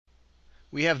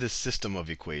we have this system of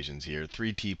equations here.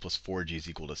 3t plus 4g is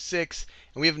equal to 6.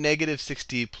 And we have negative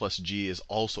 6t plus g is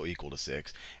also equal to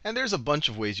 6. And there's a bunch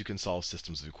of ways you can solve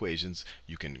systems of equations.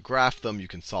 You can graph them. You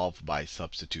can solve by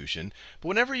substitution. But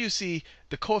whenever you see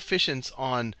the coefficients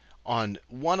on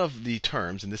one of the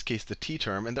terms, in this case the t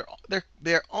term, and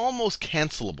they're almost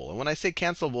cancelable. And when I say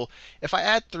cancelable, if I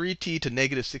add 3t to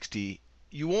negative 6t,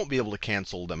 you won't be able to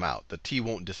cancel them out. The t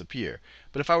won't disappear.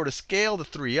 But if I were to scale the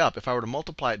 3 up, if I were to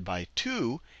multiply it by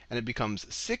 2, and it becomes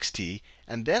 6t,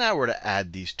 and then I were to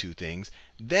add these two things,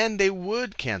 then they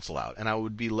would cancel out, and I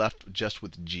would be left just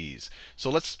with g's. So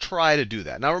let's try to do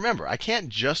that. Now remember, I can't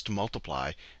just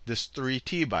multiply this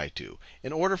 3t by 2.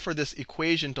 In order for this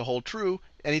equation to hold true,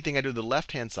 anything I do to the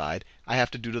left-hand side, I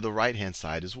have to do to the right-hand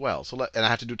side as well. And I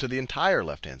have to do to the entire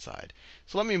left-hand side.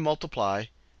 So let me multiply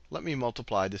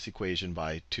this equation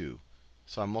by 2.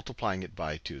 So I'm multiplying it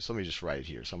by 2. So let me just write it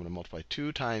here. So I'm going to multiply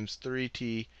 2 times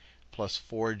 3t plus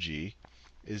 4g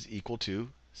is equal to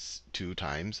 2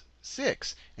 times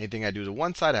 6. Anything I do to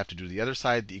one side, I have to do to the other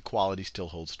side. The equality still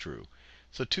holds true.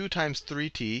 So 2 times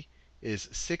 3t is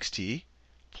 6t,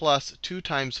 plus 2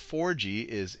 times 4g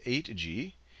is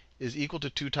 8g, is equal to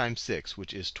 2 times 6,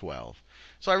 which is 12.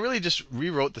 So I really just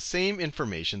rewrote the same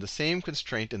information, the same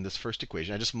constraint in this first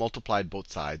equation. I just multiplied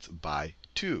both sides by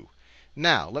 2.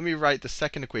 Now, let me write the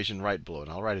second equation right below it,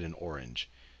 and I'll write it in orange.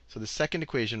 So the second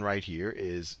equation right here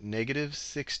is negative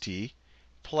 6t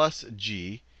plus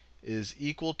g is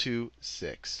equal to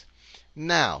 6.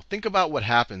 Now, think about what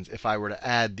happens if I were to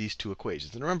add these two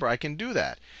equations. And remember, I can do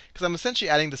that because I'm essentially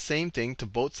adding the same thing to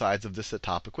both sides of this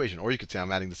top equation. Or you could say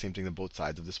I'm adding the same thing to both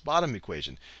sides of this bottom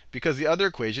equation, because the other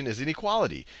equation is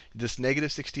inequality. This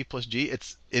negative 6t plus g,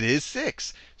 it is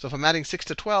 6. So if I'm adding 6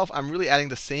 to 12, I'm really adding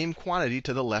the same quantity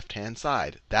to the left-hand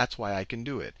side. That's why I can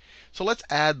do it. So let's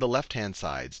add the left-hand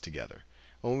sides together.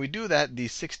 When we do that,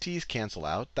 these 6t's cancel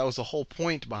out. That was the whole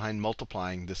point behind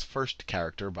multiplying this first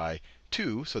character by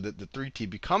 2, so that the 3t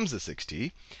becomes a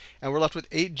 6t. And we're left with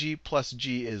 8g plus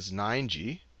g is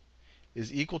 9g,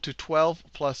 is equal to 12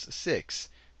 plus 6,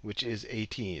 which is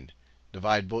 18.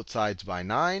 Divide both sides by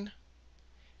 9,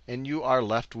 and you are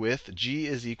left with g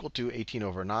is equal to 18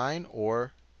 over 9,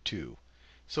 or 2.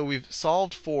 So we've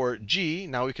solved for g.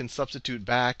 Now we can substitute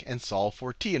back and solve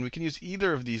for t. And we can use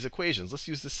either of these equations. Let's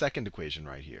use the second equation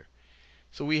right here.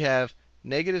 So we have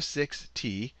negative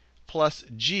 6t plus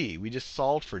g. We just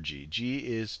solved for g. G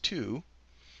is 2,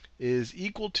 is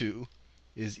equal to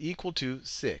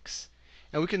 6.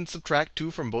 And we can subtract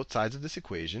 2 from both sides of this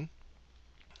equation.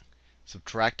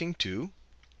 Subtracting 2.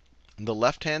 On the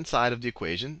left-hand side of the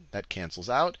equation, that cancels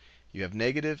out. You have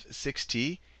negative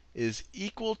 6t is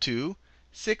equal to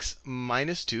 6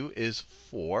 minus 2 is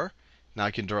 4. Now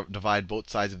I can divide both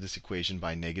sides of this equation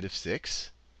by negative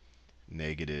 6.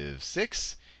 Negative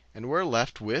 6. And we're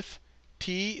left with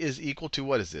t is equal to,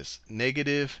 what is this?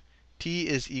 T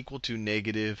is equal to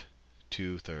negative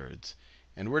 2/3.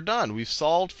 And we're done. We've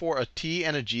solved for a t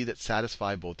and a g that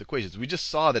satisfy both equations. We just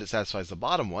saw that it satisfies the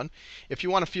bottom one. If you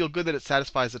want to feel good that it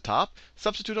satisfies the top,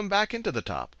 substitute them back into the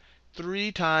top.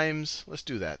 3 times, let's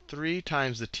do that. 3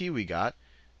 times the t we got,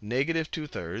 negative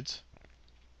 2/3,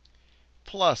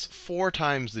 plus 4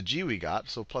 times the g we got,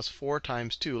 so plus 4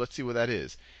 times 2. Let's see what that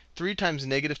is. 3 times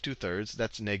negative 2/3,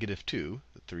 that's negative 2.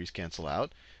 The 3's cancel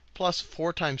out. Plus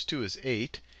 4 times 2 is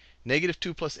 8. Negative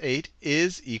 2 plus 8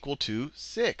 is equal to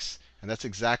 6. And that's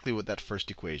exactly what that first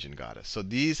equation got us. So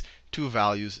these two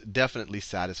values definitely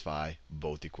satisfy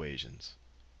both equations.